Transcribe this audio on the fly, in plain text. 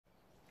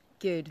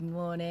Good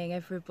morning,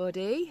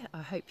 everybody.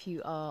 I hope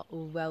you are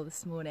all well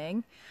this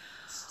morning.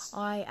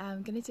 I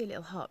am going to do a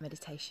little heart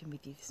meditation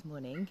with you this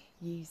morning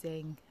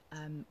using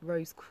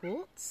rose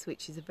quartz,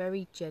 which is a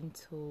very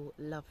gentle,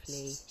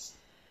 lovely,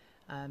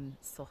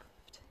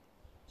 soft,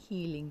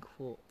 healing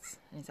quartz,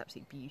 and it's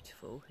absolutely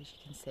beautiful, as you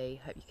can see.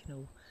 I hope you can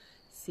all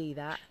see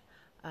that.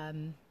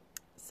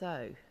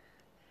 So,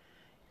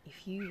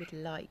 if you would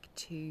like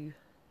to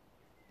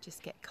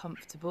just get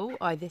comfortable,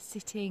 either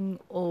sitting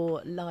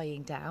or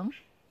lying down,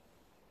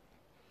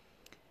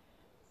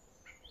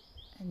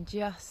 and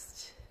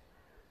just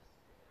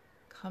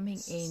coming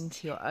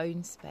into your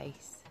own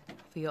space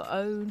for your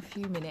own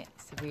few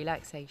minutes of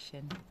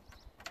relaxation.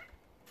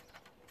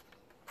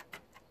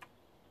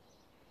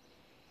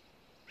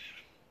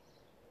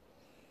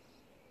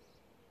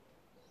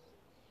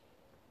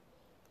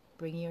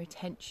 Bring your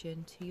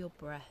attention to your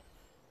breath.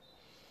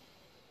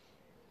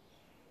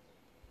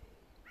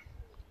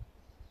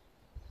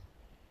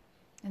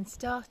 And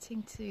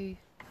starting to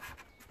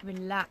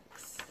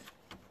relax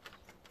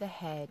the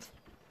head.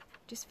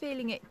 Just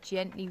feeling it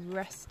gently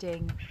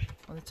resting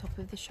on the top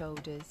of the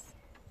shoulders.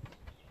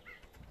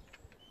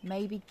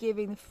 Maybe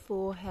giving the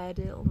forehead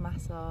a little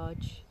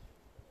massage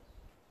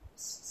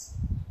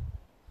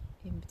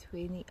in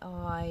between the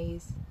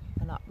eyes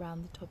and up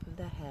round the top of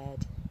the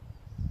head.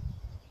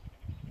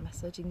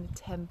 Massaging the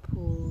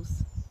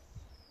temples.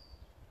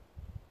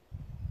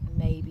 And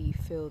maybe you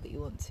feel that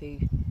you want to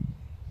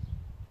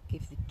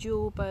give the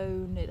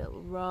jawbone a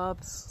little rub.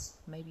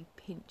 Maybe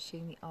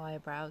pinching the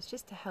eyebrows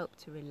just to help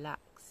to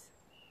relax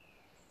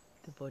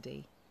the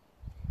body.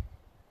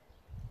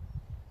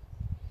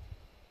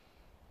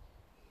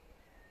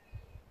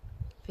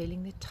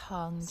 Feeling the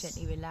tongue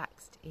gently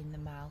relaxed in the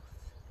mouth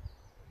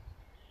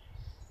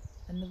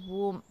and the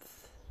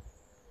warmth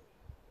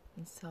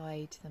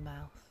inside the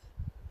mouth.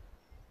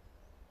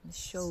 And the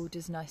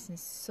shoulders nice and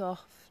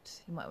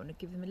soft. You might want to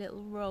give them a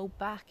little roll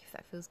back if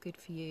that feels good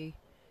for you.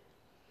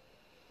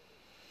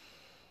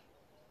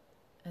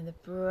 And the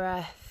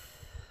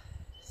breath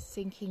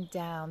sinking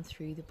down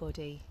through the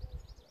body,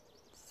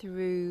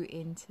 through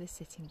into the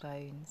sitting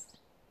bones,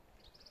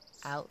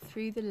 out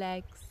through the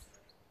legs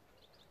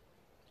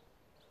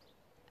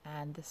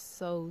and the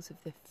soles of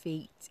the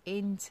feet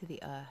into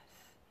the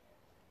earth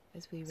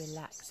as we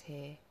relax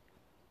here,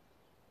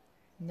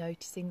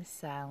 noticing the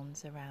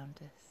sounds around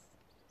us.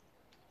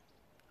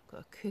 I've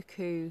got a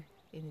cuckoo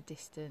in the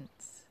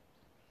distance.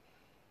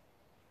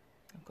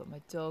 I've got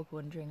my dog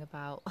wandering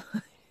about,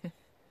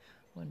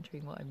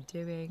 wondering what I'm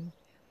doing.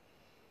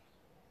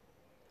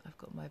 I've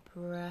got my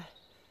breath.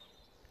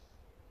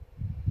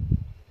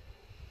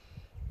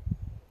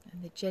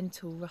 And the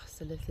gentle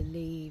rustle of the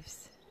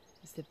leaves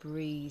as the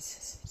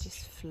breeze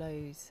just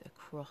flows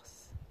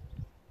across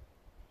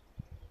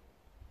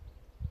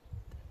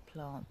the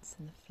plants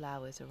and the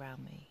flowers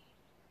around me.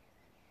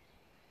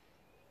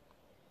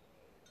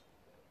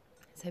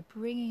 So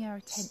bringing our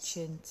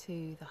attention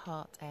to the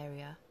heart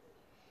area,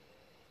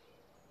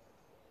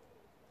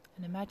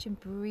 and imagine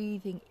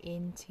breathing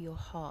into your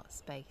heart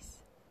space.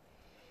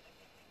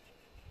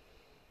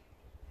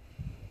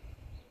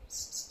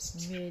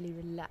 Really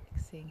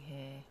relaxing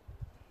here.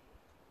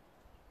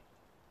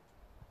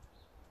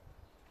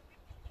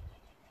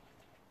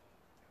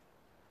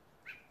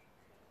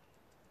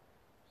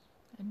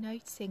 And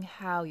noticing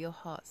how your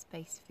heart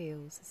space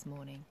feels this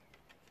morning.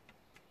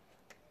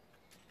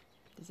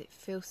 Does it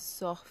feel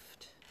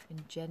soft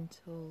and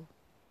gentle?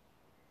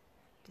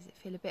 Does it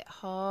feel a bit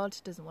hard?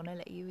 Doesn't want to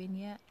let you in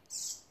yet?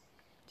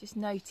 Just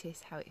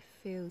notice how it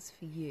feels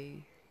for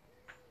you.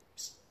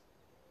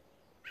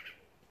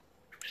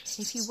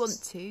 If you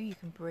want to, you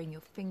can bring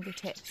your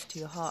fingertips to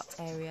your heart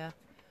area,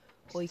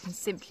 or you can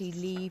simply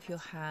leave your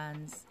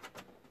hands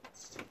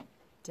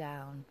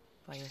down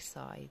by your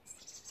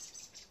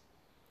sides,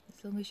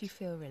 as long as you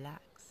feel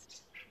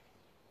relaxed.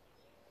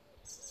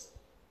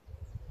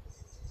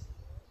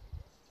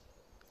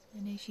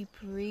 And as you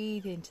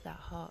breathe into that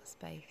heart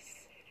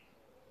space,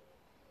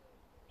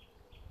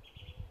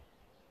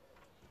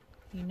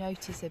 you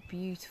notice a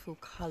beautiful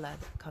colour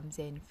that comes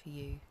in for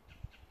you.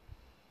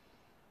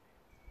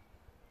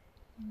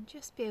 And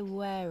just be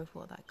aware of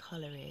what that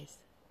colour is.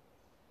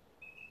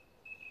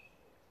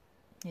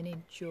 And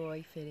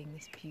enjoy feeling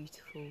this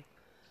beautiful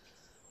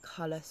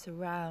colour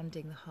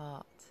surrounding the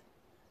heart.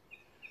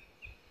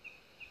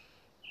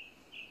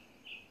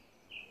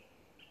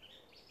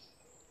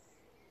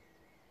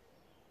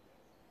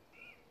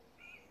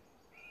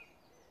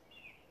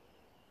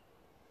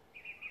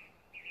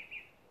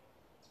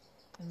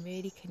 And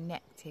really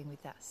connecting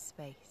with that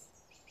space.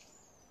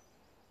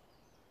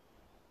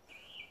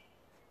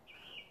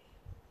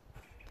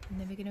 And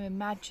then we're going to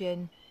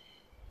imagine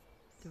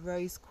the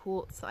rose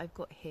quartz that I've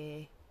got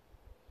here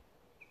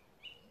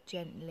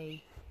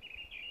gently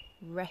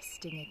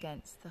resting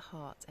against the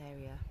heart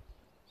area.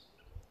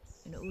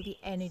 And all the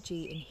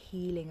energy and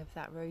healing of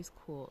that rose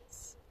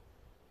quartz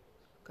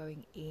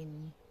going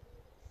in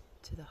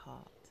to the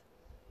heart.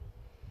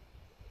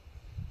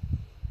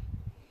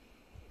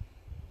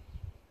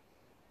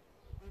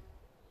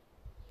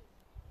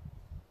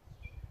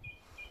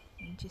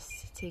 just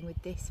sitting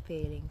with this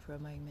feeling for a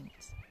moment.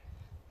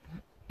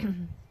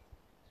 The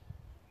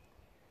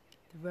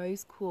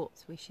rose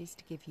quartz wishes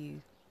to give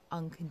you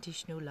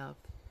unconditional love.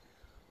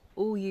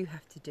 All you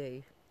have to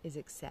do is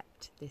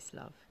accept this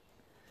love.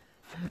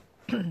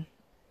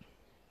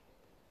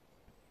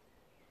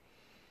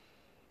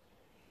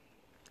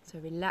 So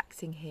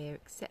relaxing here,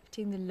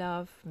 accepting the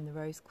love from the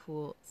rose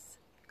quartz,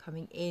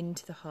 coming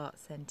into the heart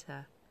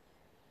center.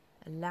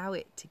 Allow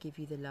it to give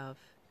you the love.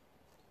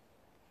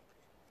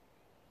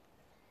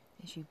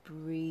 As you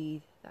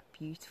breathe that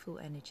beautiful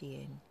energy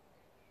in.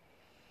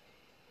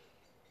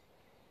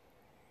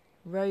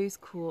 Rose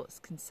quartz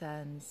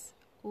concerns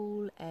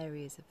all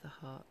areas of the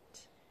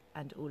heart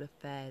and all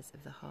affairs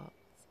of the heart.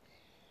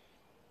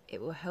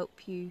 It will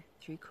help you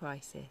through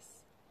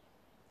crisis.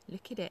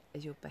 Look at it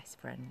as your best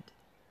friend.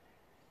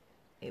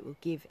 It will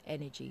give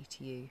energy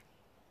to you.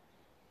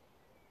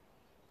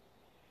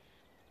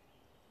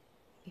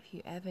 If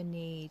you ever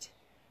need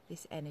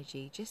this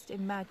energy, just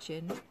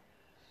imagine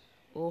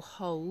or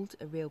hold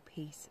a real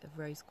piece of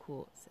rose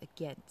quartz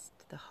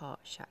against the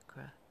heart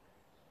chakra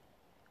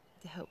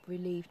to help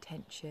relieve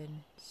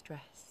tension,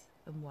 stress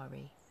and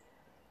worry,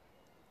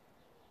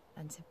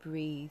 and to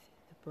breathe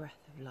the breath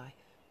of life.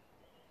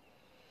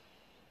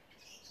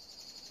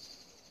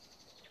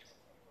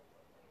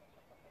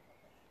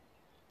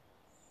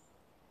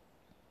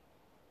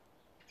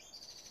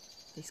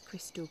 This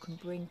crystal can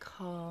bring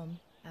calm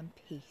and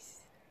peace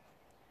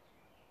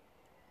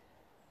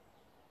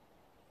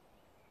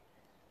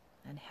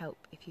and help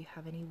if you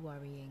have any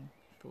worrying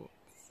thoughts.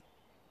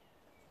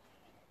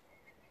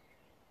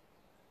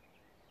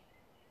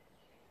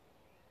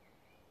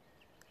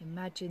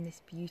 Imagine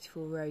this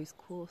beautiful rose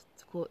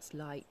quartz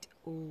light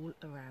all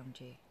around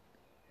you,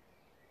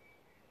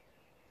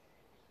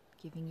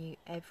 giving you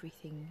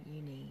everything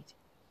you need.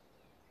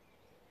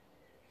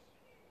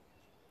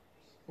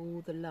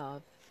 All the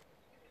love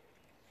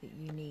that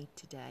you need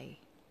today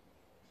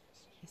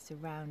is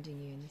surrounding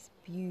you in this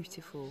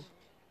beautiful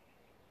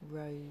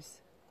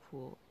rose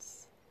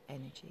quartz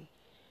energy.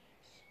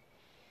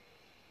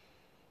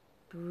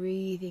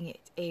 Breathing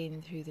it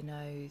in through the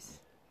nose,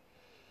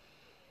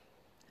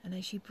 and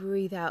as you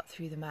breathe out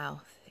through the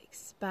mouth, it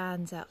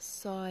expands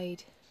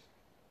outside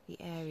the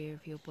area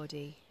of your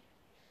body.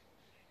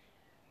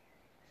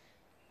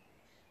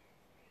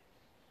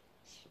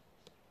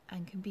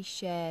 And can be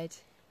shared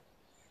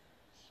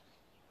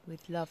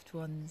with loved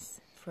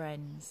ones,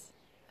 friends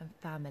and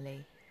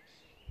family.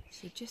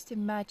 So just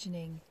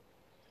imagining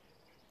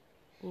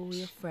all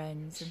your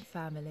friends and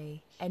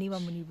family,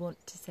 anyone when you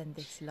want to send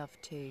this love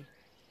to,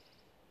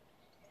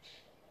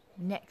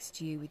 next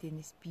to you within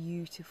this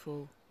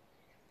beautiful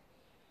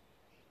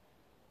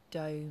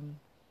dome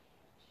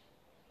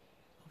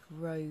of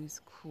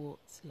rose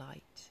quartz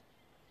light,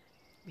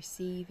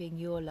 receiving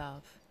your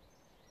love,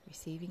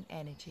 receiving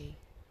energy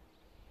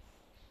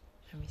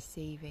and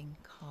receiving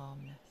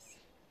calmness.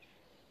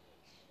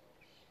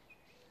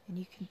 And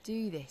you can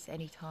do this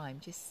anytime.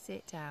 Just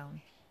sit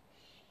down.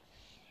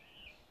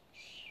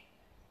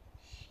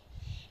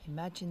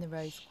 Imagine the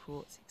rose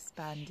quartz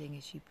expanding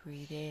as you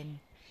breathe in.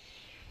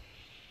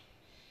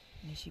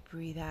 And as you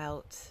breathe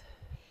out,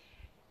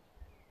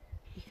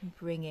 you can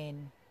bring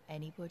in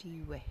anybody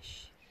you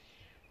wish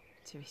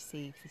to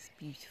receive this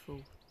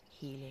beautiful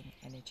healing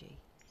energy.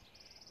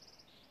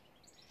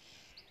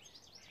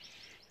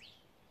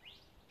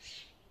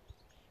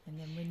 And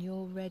then when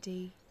you're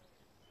ready,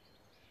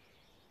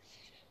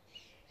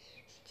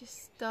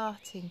 just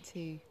starting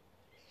to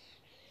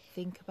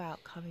think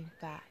about coming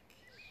back.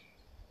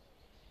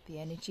 The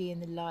energy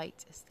and the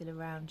light are still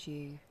around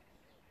you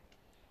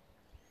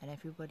and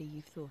everybody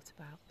you've thought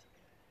about.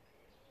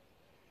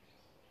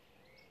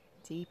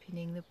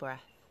 Deepening the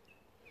breath.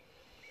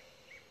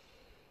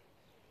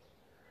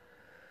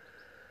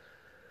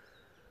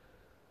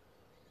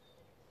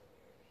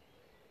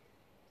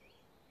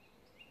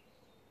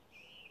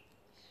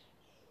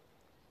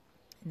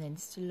 And then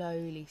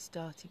slowly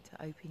starting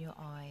to open your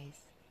eyes.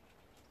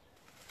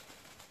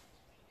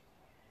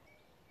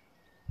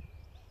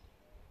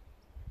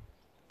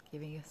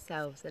 Giving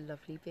yourselves a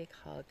lovely big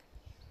hug.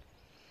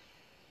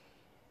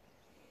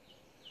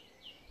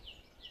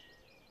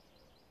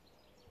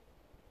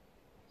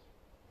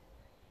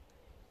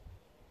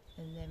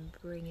 And then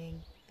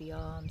bringing the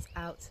arms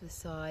out to the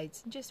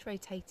sides and just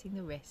rotating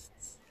the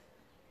wrists.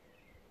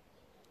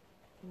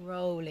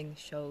 Rolling the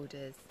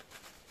shoulders.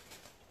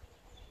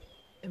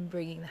 And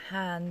bringing the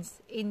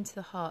hands into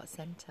the heart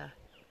center.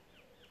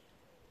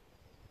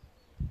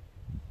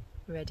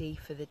 Ready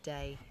for the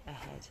day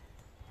ahead.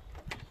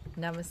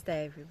 Namaste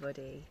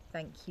everybody.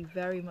 Thank you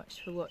very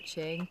much for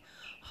watching.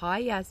 Hi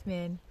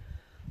Yasmin,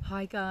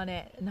 hi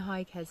Garnet and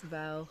hi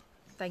Kezabel.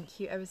 Thank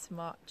you ever so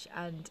much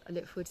and I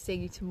look forward to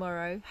seeing you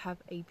tomorrow. Have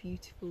a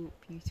beautiful,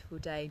 beautiful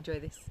day.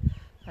 Enjoy this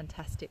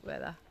fantastic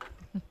weather.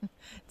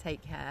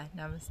 Take care.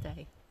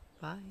 Namaste.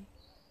 Bye.